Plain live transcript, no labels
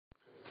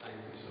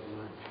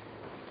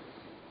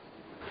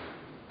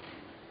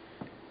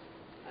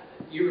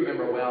You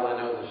remember well, I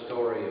know, the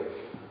story of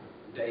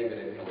David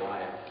and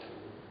Goliath.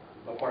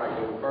 Before I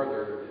go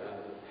further,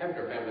 the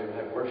Hefner family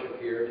will have worship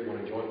here. If you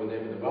want to join with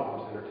them in the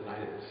Welcome Center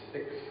tonight at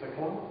 6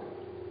 o'clock.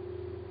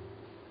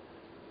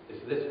 Is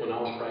this one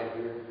off right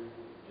here?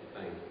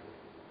 Thank you.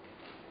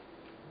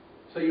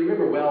 So you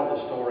remember well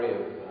the story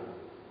of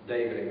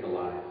David and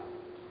Goliath.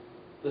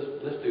 Let's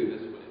do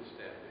this one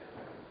instead.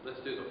 Let's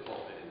do the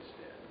pulpit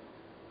instead.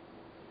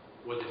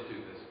 We'll just do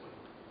this one.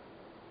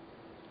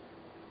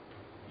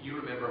 You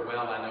remember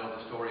well, I know,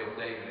 the story of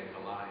David and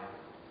Goliath.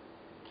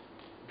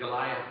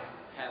 Goliath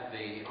had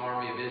the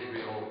army of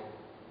Israel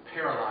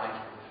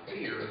paralyzed with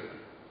fear.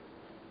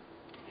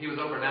 He was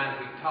over 9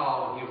 feet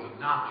tall and he was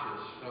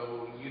obnoxious,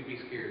 so you'd be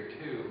scared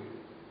too.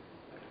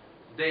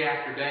 Day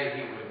after day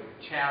he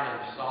would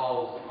challenge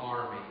Saul's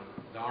army,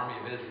 the army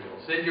of Israel.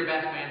 Send your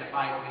best man to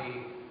fight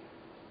me.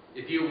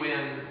 If you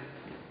win,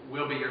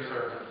 we'll be your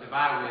servants. If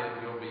I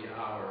win, you'll be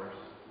ours.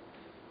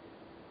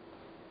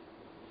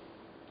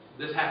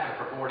 This happened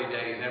for 40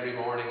 days. Every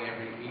morning,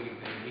 every evening,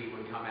 he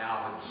would come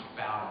out and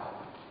spout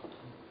off.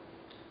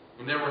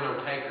 When there were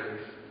no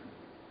takers,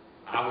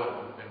 I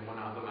wouldn't have been one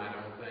of them, I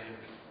don't think.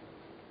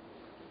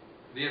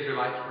 The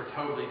Israelites were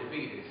totally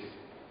defeated,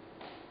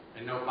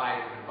 and no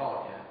fight had been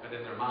fought yet, but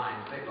in their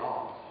minds, they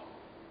lost.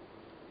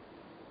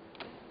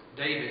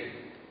 David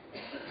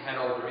had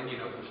older, and you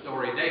know the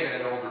story, David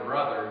had older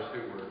brothers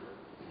who were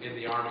in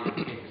the army of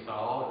King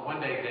Saul, and one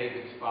day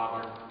David's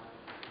father,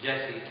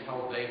 Jesse,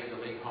 told David to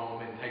leave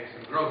home and take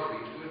some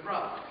groceries to his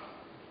brothers.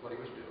 That's what he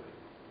was doing.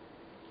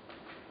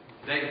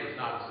 David was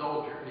not a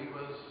soldier. He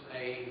was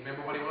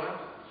remember what he was?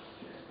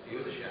 He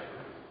was a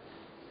shepherd.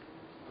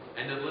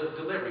 And a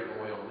delivery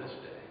boy on this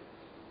day.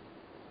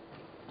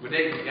 When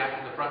David got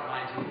to the front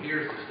lines, he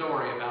hears the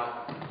story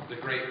about the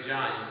great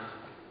giant.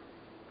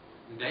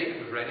 And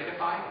David was ready to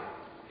fight him.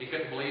 He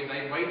couldn't believe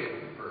they'd waited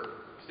for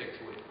 6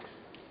 weeks.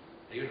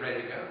 He was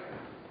ready to go.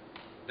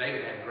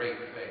 David had great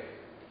faith.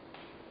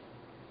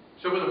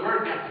 So when the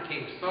word got to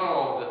King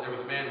Saul that there was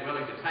a man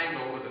willing to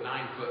tangle with a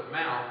 9-foot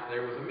mouth,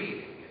 there was a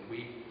meeting. And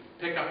we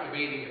pick up the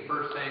meeting in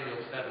 1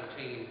 Samuel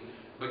 17,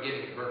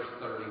 beginning at verse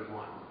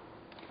 31.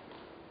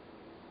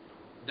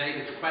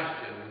 David's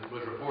question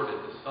was reported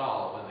to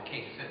Saul when the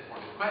king sent for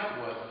him. His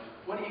question was,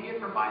 what do you get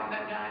for fighting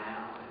that guy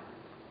now? And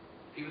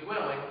he was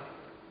willing.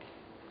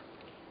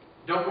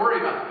 Don't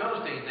worry about the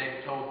Philistines,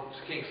 David told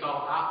King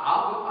Saul.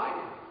 I'll go fight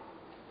him.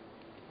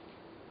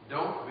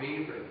 Don't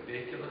be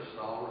ridiculous,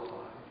 Saul replied.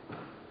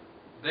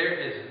 There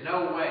is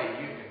no way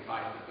you can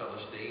fight the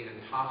Philistine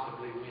and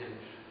possibly win.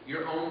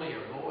 You're only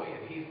a boy,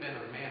 and he's been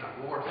a man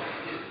of war since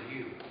his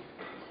youth.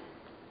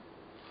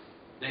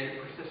 David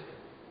persisted.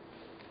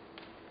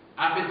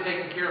 I've been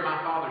taking care of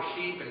my father's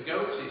sheep and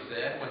goats, he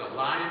said. When a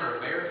lion or a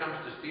bear comes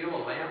to steal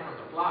a lamb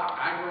from the flock,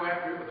 I go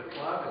after it with a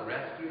club and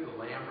rescue the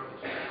lamb from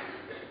its mouth.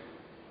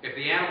 If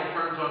the animal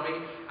turns on me,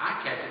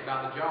 I catch it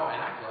by the jaw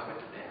and I club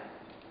it to death.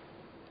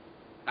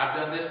 I've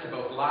done this to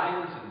both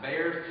lions and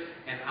bears,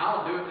 and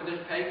I'll do it to this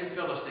pagan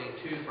Philistine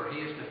too, for he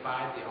has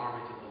defied the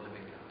armies of the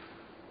living God.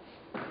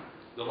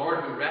 The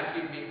Lord who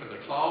rescued me from the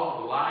claws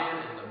of the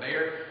lion and the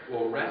bear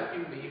will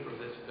rescue me from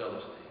this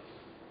Philistine.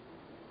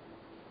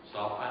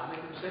 Saul finally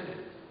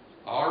consented.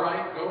 All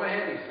right, go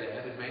ahead, he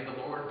said, and may the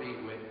Lord be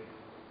with you.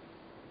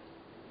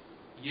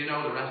 You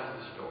know the rest of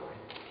the story.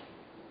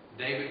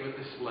 David with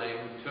his slave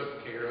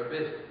took care of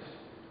business.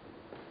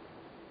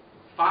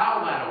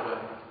 File that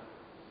away.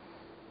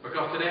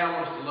 Because today I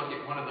want us to look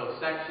at one of those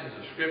sections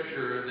of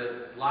Scripture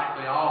that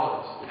likely all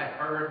of us have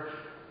heard.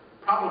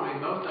 Probably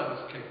most of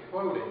us can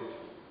quote it.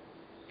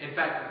 In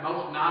fact,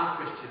 most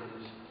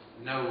non-Christians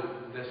know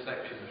this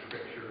section of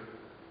Scripture.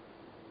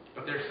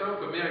 But they're so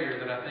familiar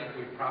that I think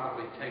we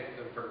probably take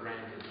them for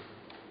granted.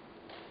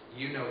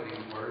 You know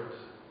these words.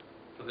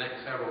 For the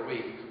next several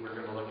weeks, we're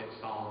going to look at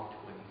Psalm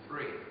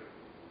 23.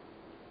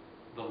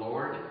 The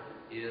Lord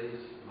is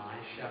my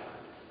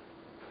shepherd.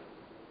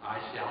 I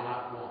shall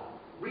not want.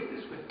 Read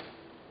this with me.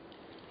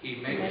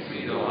 He makes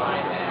me to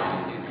lie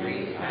down in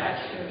green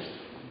pastures.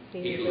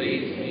 He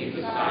leads me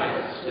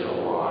beside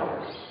still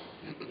waters.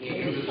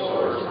 He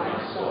restores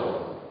my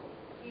soul.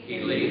 He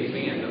leads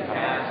me in the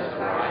paths of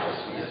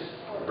righteousness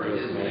for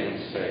his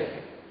name's sake.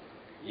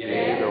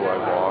 Yea, though I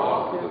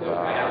walk through the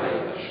valley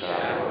of the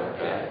shadow of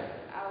death,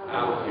 I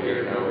will fear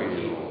no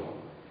evil,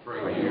 for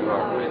you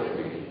are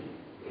with me.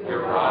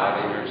 Your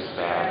rod and your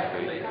staff,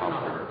 they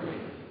comfort me.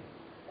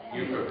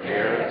 You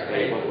prepare a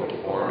table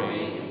before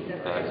me in the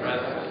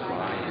presence of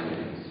my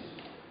enemies.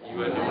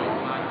 You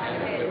anoint my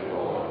head with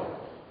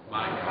oil.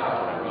 My cup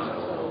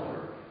runs over.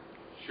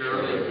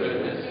 Surely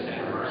goodness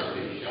and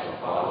mercy shall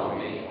follow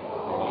me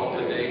all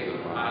the days of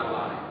my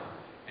life,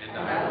 and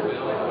I will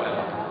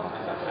dwell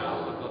in the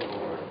house of the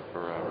Lord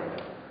forever.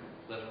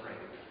 Let's pray.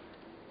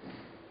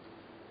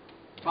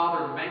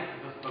 Father, make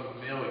the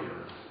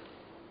familiar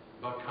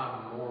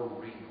become more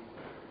real.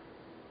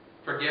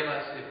 Forgive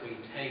us if we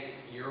take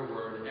your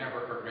word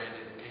ever for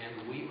granted,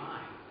 and we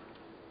might.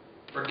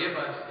 Forgive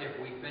us if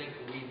we think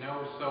we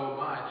know so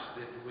much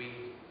that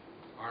we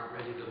aren't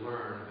ready to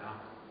learn about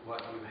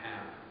what you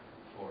have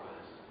for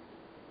us.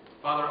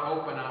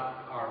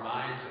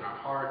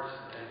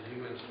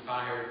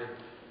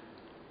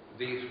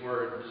 these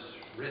words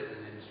written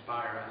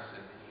inspire us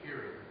in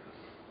hearing them,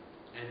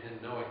 and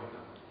in knowing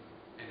them,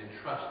 and in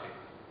trusting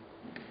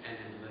them, and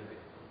in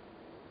living them.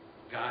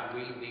 God,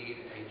 we need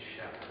a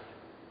shepherd.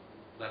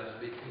 Let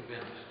us be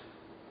convinced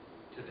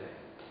today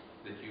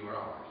that you are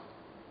ours.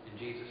 In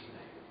Jesus'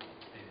 name,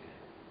 amen.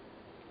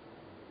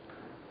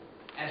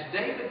 As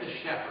David the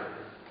shepherd,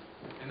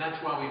 and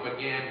that's why we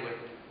began with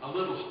a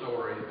little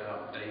story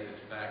about David's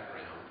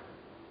background.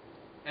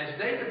 As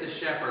David the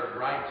shepherd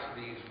writes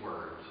these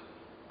words,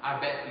 I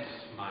bet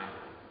he's smiling.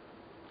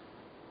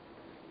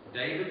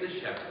 David the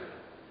shepherd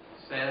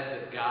said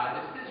that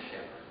God is his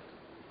shepherd.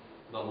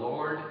 The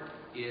Lord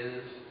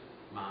is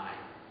my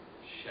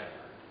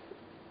shepherd.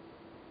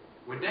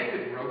 When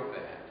David wrote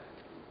that,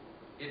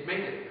 it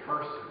made it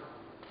personal.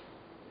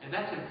 And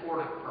that's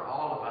important for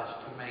all of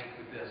us to make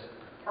this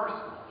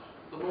personal.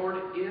 The Lord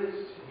is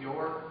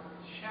your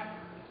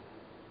shepherd.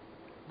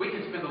 We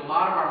can spend a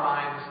lot of our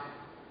lives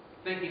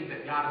thinking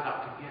that God is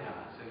out to get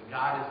us and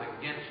God is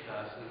against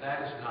us, and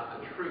that is not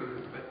the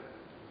truth. But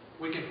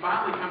we can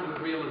finally come to the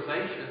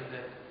realization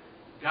that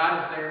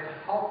God is there to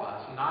help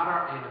us, not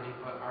our enemy,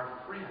 but our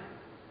friend.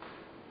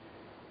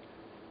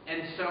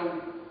 And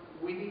so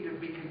we need to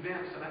be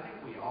convinced, and I think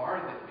we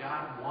are, that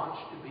God wants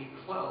to be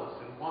close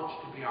and wants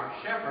to be our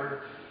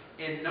shepherd.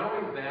 And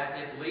knowing that,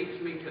 it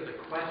leads me to the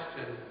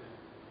question,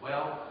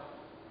 well,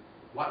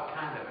 what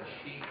kind of a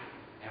sheep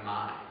am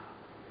I?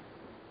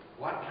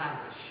 What kind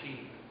of a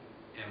sheep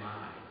am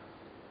I?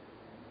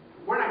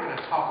 We're not going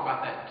to talk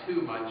about that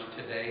too much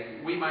today.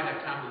 We might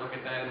have time to look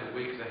at that in the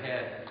weeks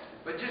ahead.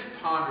 But just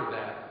ponder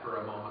that for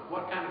a moment.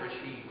 What kind of a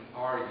sheep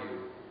are you?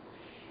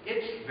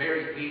 It's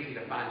very easy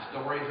to find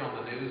stories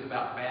on the news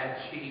about bad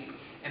sheep.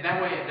 And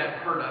that way it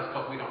doesn't hurt us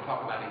because we don't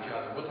talk about each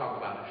other. We'll talk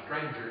about a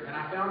stranger. And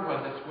I found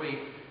one this week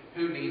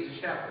who needs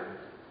a shepherd.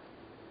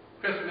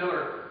 Chris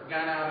Miller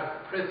got out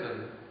of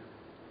prison.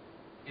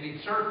 And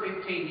he'd served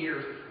 15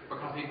 years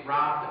because he'd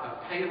robbed a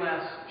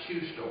Payless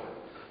shoe store.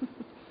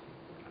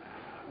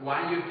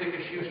 Why you'd pick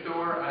a shoe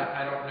store,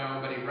 I don't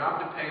know, but he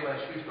robbed a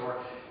Payless shoe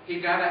store. He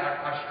got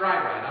a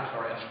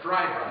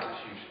Stride-Rite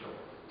shoe store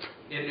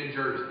in New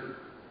Jersey.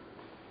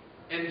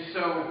 And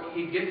so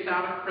he gets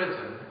out of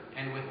prison,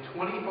 and with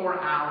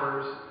 24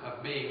 hours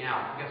of being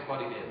out, guess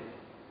what he did?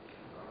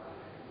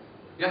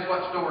 Guess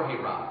what store he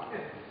robbed?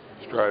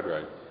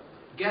 Stride-Rite.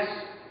 Guess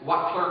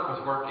what clerk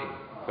was working?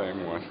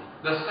 Same one.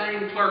 The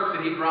same clerk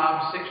that he'd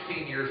robbed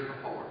 16 years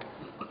before.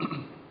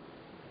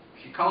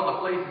 She called the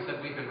police and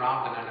said, we've been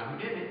robbed and I know who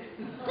did it.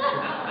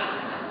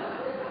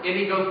 And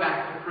he goes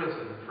back to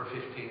prison for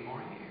 15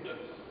 more years.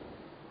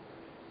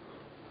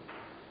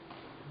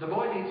 The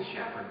boy needs a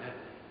shepherd,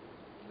 doesn't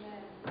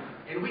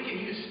he? And we can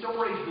use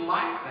stories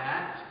like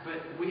that,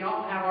 but we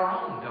all have our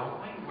own, don't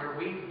we? Where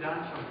we've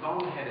done some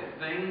boneheaded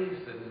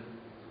things, and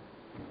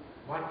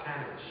what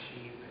kind of a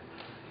sheep am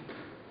I?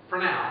 For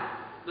now,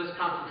 let's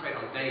concentrate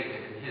on David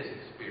and his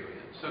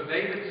experience. So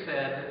David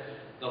said,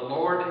 the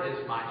Lord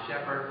is my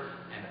shepherd,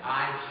 and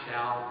I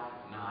shall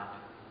not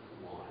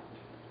want.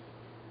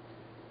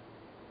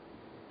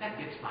 That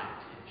gets my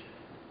attention.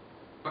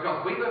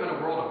 Because we live in a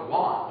world of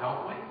want,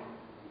 don't we?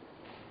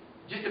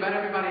 Just about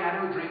everybody I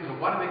know dreams of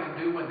what are they going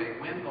to do when they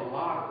win the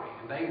lottery.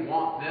 And they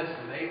want this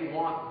and they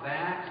want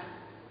that.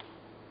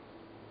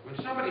 When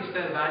somebody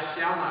says, I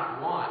shall not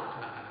want,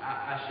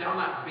 I shall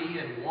not be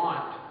in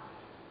want,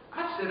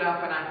 I sit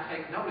up and I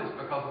take notice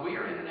because we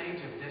are in an age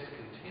of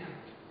discontent.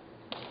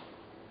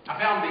 I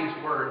found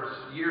these words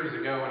years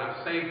ago and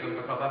I've saved them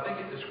because I think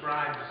it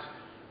describes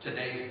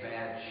today's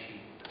bad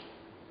sheep.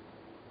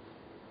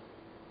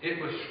 It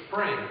was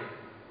spring,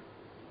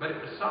 but it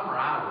was summer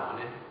I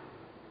wanted.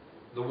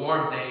 The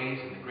warm days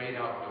and the great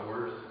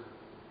outdoors.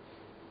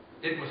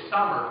 It was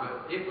summer,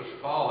 but it was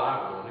fall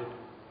I wanted.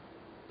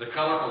 The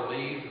colorful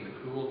leaves and the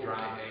cool,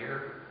 dry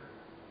air.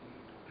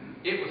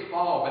 It was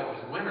fall, but it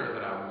was winter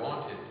that I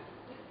wanted.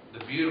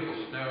 The beautiful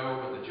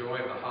snow and the joy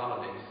of the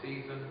holiday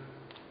season.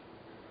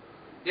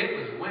 It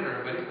was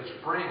winter, but it was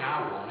spring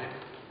I wanted.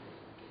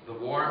 The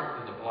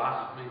warmth and the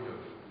blossoming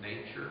of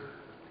nature.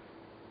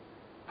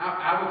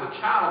 I was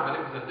a child, but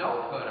it was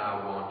adulthood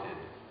I wanted.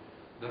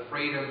 The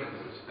freedom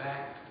and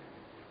respect.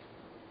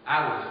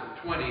 I was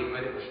 20,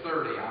 but it was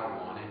 30 I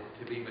wanted,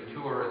 to be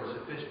mature and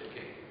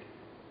sophisticated.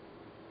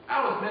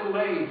 I was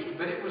middle-aged,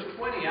 but it was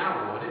 20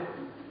 I wanted,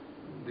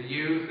 the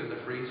youth and the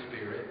free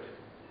spirit.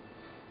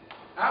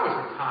 I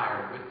was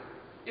retired,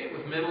 but it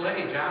was middle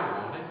age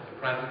I wanted, the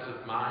presence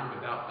of mind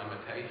without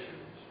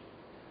limitations.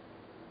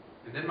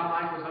 And then my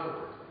life was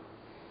over,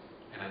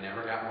 and I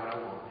never got what I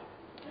wanted.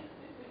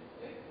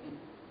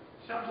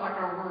 Sounds like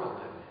our world,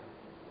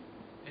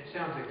 doesn't it? It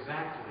sounds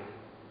exactly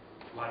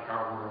like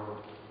our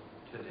world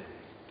today.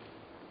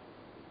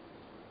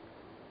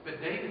 But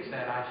David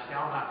said, I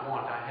shall not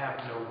want, I have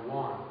no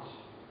wants.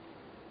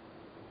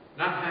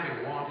 Not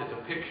having want is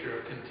a picture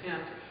of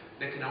content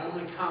that can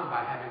only come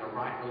by having a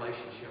right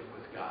relationship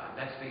with God.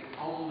 That's the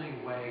only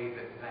way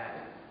that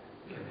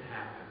can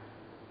happen.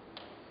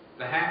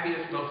 The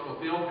happiest, most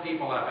fulfilled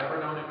people I've ever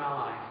known in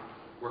my life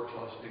were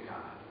close to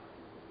God.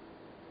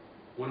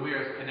 When we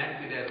are as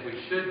connected as we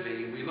should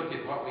be, we look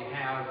at what we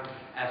have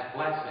as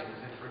blessings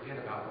and forget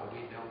about what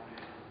we don't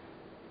have.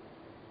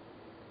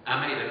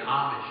 I made an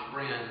Amish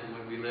friend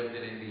when we lived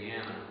in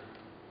Indiana.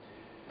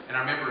 And I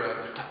remember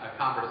a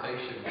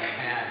conversation we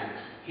had.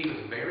 He was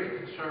very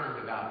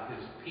concerned about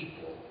his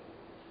people.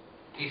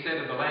 He said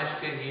in the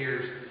last 10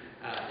 years,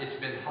 it's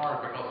been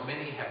hard because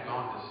many have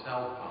gone to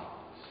cell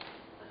phones.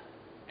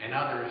 And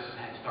others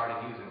have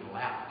started using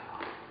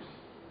laptops.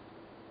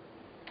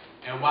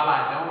 And while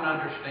I don't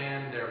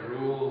understand their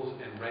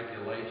rules and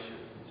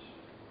regulations,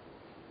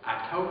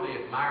 I totally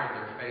admired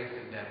their faith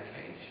and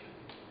dedication.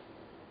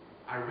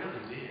 I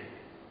really did.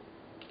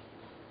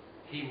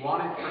 He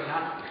wanted for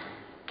nothing,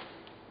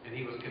 and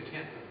he was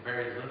content with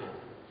very little.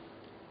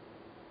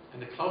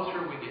 And the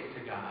closer we get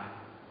to God,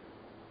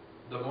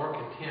 the more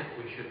content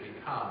we should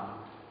become,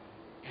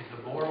 and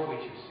the more we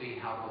should see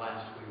how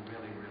blessed we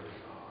really, really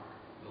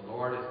are. The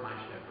Lord is my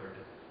shepherd,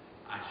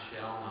 I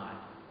shall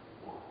not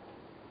want.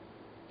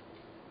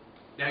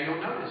 Now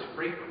you'll notice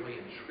frequently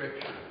in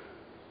Scripture,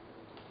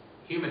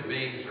 human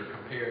beings are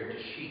compared to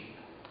sheep.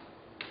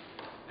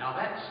 Now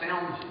that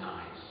sounds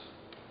nice,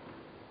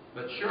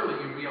 but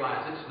surely you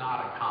realize it's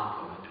not a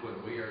compliment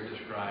when we are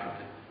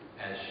described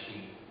as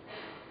sheep.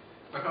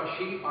 Because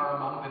sheep are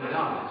among the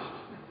dumbest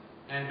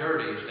and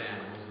dirtiest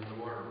animals in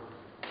the world.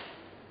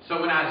 So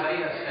when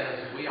Isaiah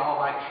says we all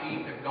like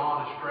sheep have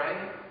gone astray,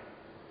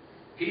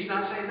 he's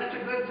not saying that's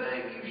a good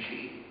thing, you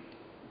sheep.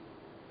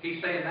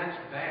 He's saying that's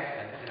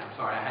bad. And I'm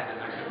sorry, I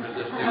couldn't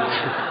resist doing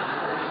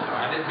that.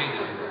 Sorry, I didn't mean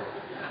to do that.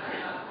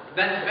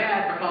 That's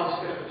bad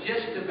because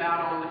just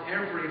about on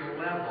every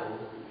level,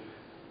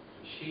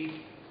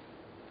 sheep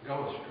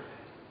go astray.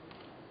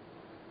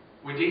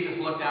 When Jesus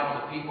looked out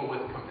on the people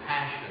with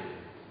compassion,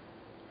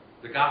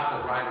 the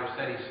gospel writer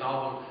said he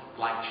saw them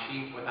like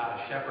sheep without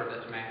a shepherd.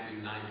 That's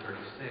Matthew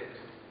 9:36.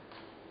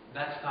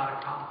 That's not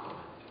a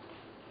compliment,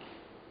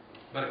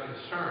 but a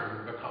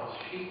concern, because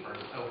sheep are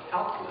so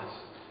helpless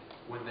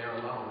when they're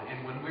alone.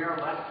 And when we are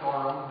left to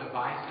our own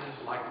devices,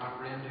 like my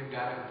friend who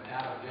got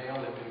out of jail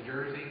in New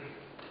Jersey,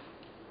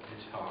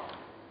 it's hard.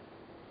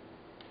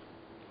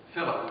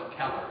 Philip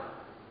Keller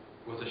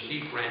was a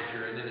sheep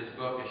rancher, and in his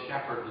book, A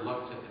Shepherd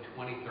Looks at the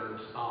 23rd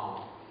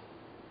Psalm,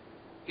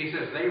 he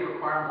says they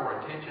require more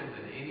attention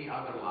than any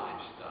other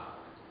livestock.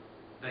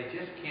 They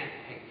just can't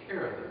take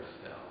care of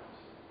themselves.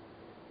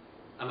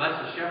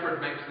 Unless the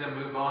shepherd makes them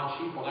move on,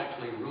 sheep will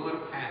actually ruin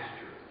a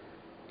pasture,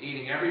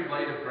 eating every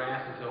blade of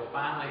grass until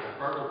finally a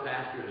fertile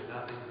pasture is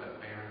nothing but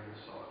barren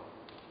soil.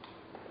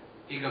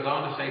 He goes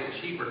on to say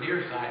that sheep are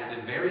nearsighted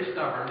and very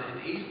stubborn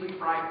and easily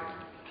frightened.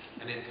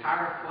 An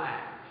entire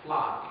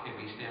flock can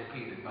be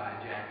stampeded by a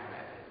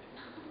jackrabbit.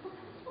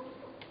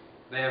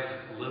 They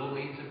have little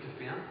means of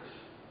defense.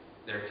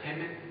 They're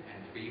timid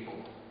and feeble.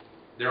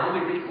 Their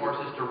only recourse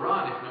is to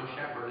run if no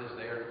shepherd is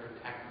there to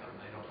protect them.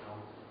 They don't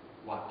know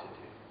what to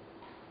do.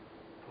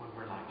 Boy,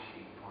 we're like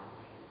sheep, aren't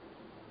we?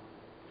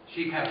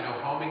 Sheep have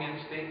no homing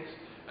instincts.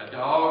 A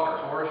dog or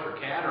horse or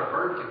cat or a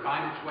bird can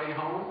find its way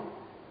home,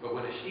 but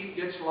when a sheep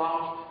gets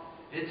lost,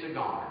 it's a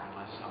goner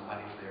unless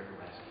somebody's there to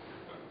rescue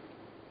it.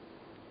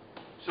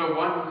 So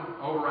one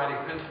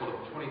overriding principle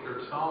of the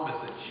 23rd Psalm is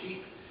that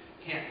sheep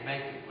can't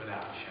make it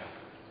without a shepherd.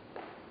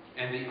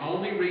 And the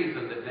only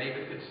reason that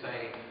David could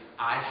say,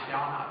 I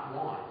shall not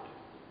want,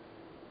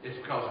 is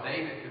because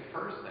David could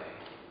first say,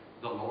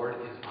 the Lord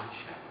is my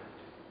shepherd.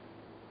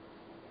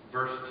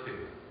 Verse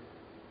 2.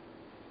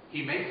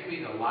 He makes me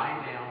to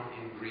lie down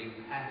in green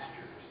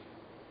pastures.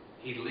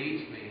 He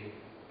leads me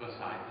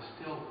beside the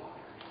still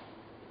waters.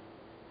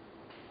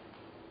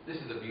 This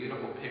is a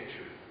beautiful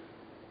picture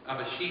of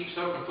a sheep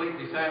so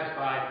completely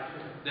satisfied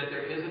that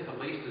there isn't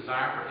the least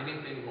desire for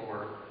anything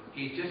more.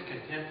 He's just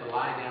content to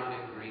lie down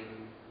in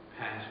green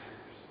pastures.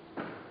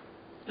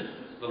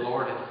 The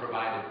Lord has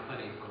provided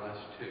plenty for us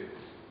too.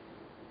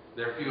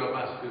 There are few of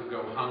us who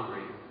go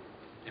hungry.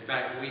 In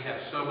fact, we have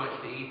so much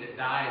to eat that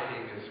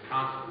dieting is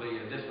constantly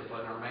a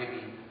discipline, or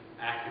maybe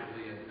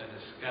actively a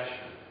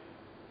discussion.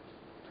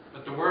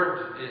 But the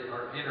words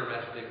are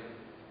interesting.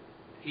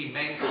 He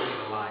makes me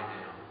to lie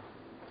down.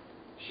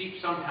 Sheep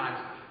sometimes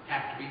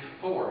have to be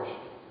forced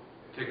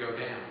to go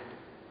down.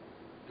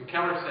 And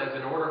Keller says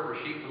in order for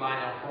sheep to lie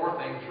down, 4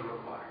 things are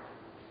required.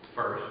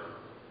 First,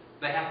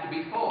 they have to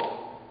be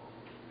full.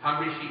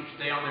 Hungry sheep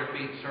stay on their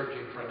feet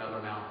searching for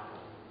another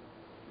mouthful.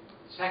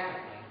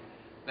 Secondly,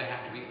 they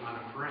have to be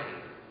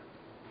unafraid.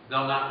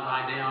 They'll not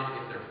lie down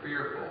if they're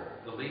fearful,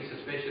 the least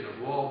suspicion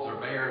of wolves or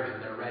bears,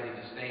 and they're ready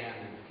to stand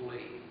and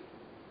flee.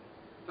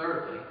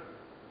 Thirdly,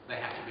 they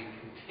have to be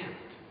content.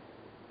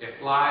 If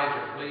flies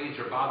or fleas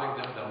are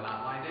bothering them, they'll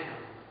not lie down.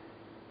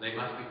 They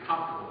must be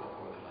comfortable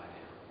before they lie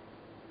down.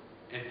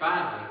 And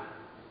finally,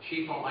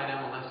 sheep won't lie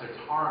down unless there's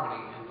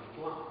harmony in the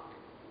flock.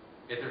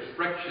 If there's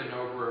friction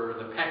over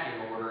the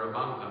pecking order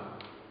among them,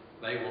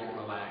 they won't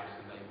relax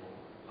and they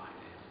won't lie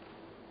down.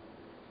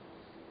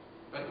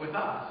 But with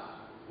us,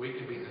 we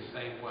can be the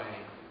same way.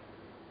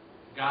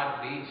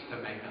 God needs to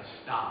make us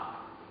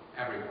stop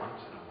every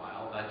once in a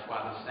while. That's why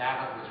the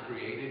Sabbath was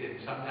created, and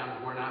sometimes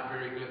we're not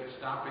very good at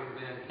stopping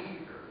then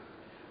either.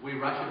 We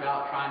rush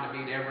about trying to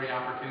meet every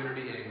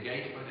opportunity and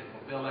engagement and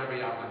fulfill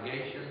every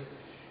obligation.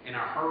 In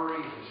our hurry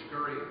and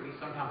scurry, we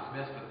sometimes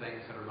miss the things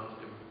that are most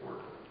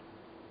important.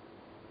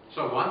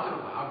 So once in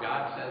a while,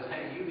 God says,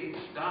 hey, you need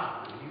to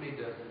stop. And you need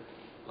to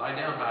lie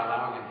down by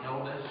allowing an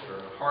illness or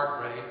a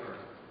heartbreak or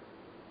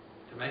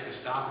to make us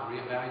stop and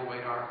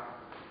reevaluate our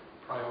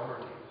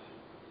priorities.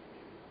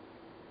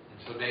 And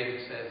so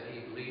David says he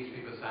leads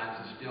me beside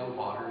the still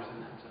waters,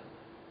 and that's a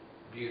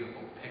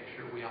beautiful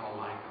picture. We all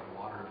like a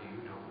water view,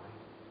 don't we?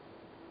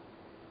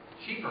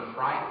 Sheep are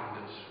frightened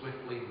of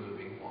swiftly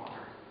moving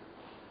water.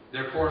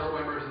 They're poor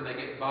swimmers and they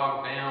get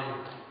bogged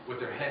down with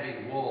their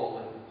heavy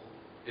wool. And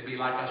it'd be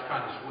like us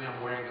trying to swim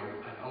wearing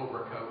an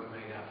overcoat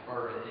made out of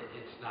fur.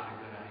 It's not a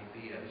good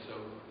idea. So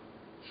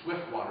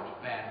swift water's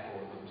bad for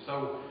them.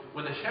 So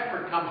when the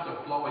shepherd comes to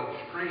a flowing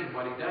stream,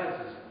 what he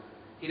does is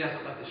he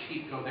doesn't let the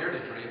sheep go there to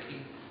drink. He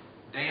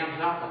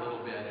dams up a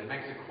little bit and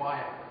makes a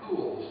quiet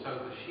pool so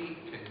the sheep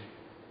can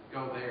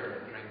go there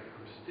and drink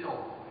from still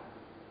water.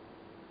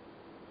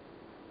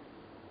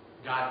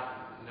 God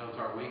knows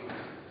our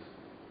weaknesses,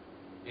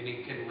 and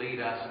He can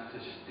lead us to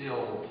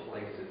still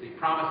places. He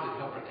promised that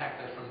He'll protect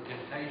us from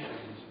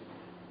temptations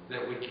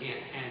that we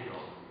can't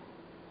handle.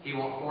 He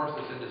won't force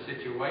us into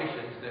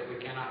situations that we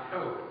cannot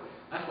cope.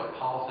 That's what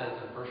Paul says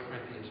in 1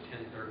 Corinthians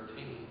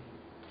 10:13.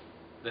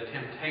 The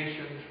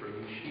temptations for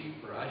you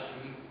sheep, for us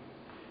sheep,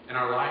 in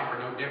our life are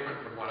no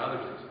different from what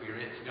others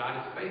experience.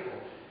 God is faithful.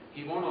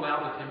 He won't allow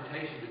the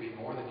temptation to be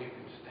more than you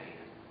can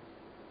stand.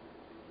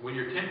 When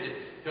you're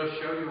tempted, He'll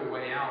show you a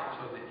way out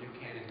so that you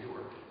can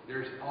endure.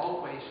 There's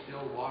always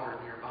still water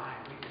nearby.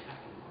 We just have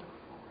to look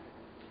for it.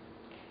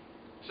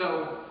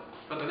 So,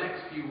 for the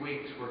next few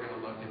weeks, we're going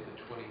to look at the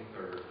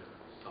 23rd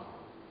Psalm.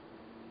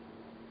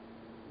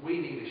 We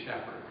need a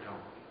shepherd,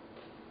 don't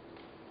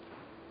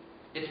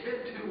we? It's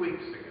been 2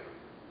 weeks ago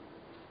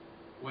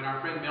when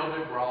our friend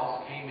Mildred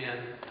Ross came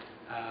in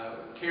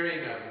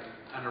carrying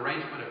an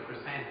arrangement of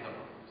chrysanthemums.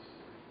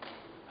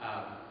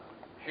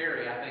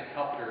 Harry, I think,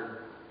 helped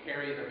her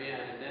carry them in,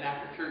 and then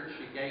after church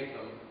she gave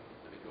them,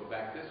 let me go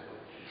back this way,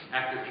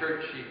 after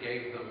church she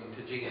gave them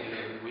to Jeannie,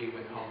 and we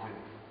went home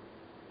and,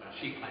 well,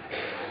 she planted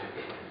them, I didn't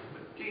plant them,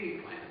 but Jeannie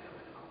planted them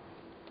at home.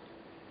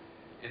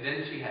 And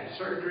then she had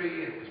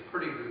surgery, and it was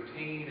pretty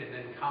routine, and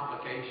then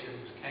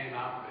complications came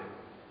up, and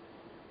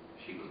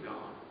she was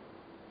gone.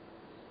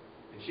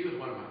 And she was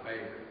one of my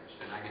favorites,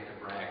 and I get to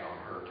brag on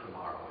her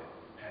tomorrow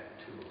at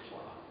 2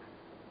 o'clock.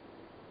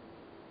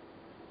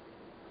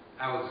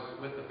 I was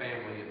with the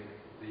family, and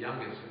the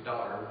youngest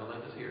daughter,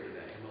 Melinda's here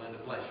today.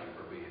 Melinda, bless you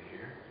for being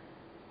here.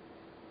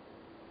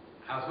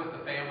 I was with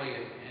the family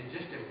and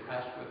just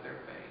impressed with their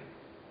faith.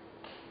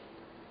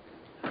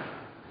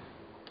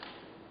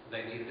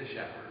 They needed a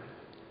shepherd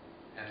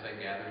as they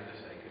gathered to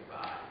say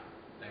goodbye.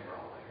 They were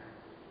all there.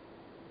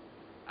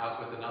 I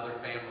was with another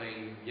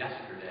family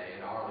yesterday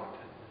in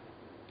Arlington.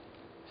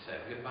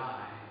 Said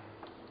goodbye.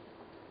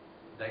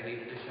 They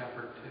needed a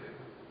shepherd too.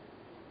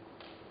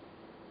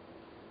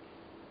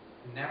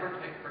 Never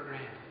take for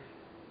granted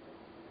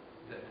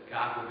that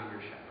God will be your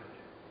shepherd,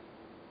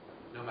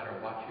 no matter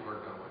what you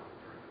are going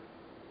through.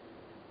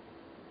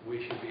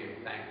 We should be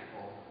a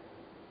thankful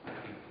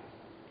people.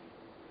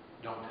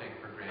 Don't take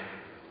for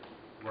granted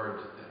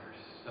words that are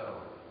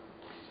so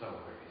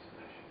very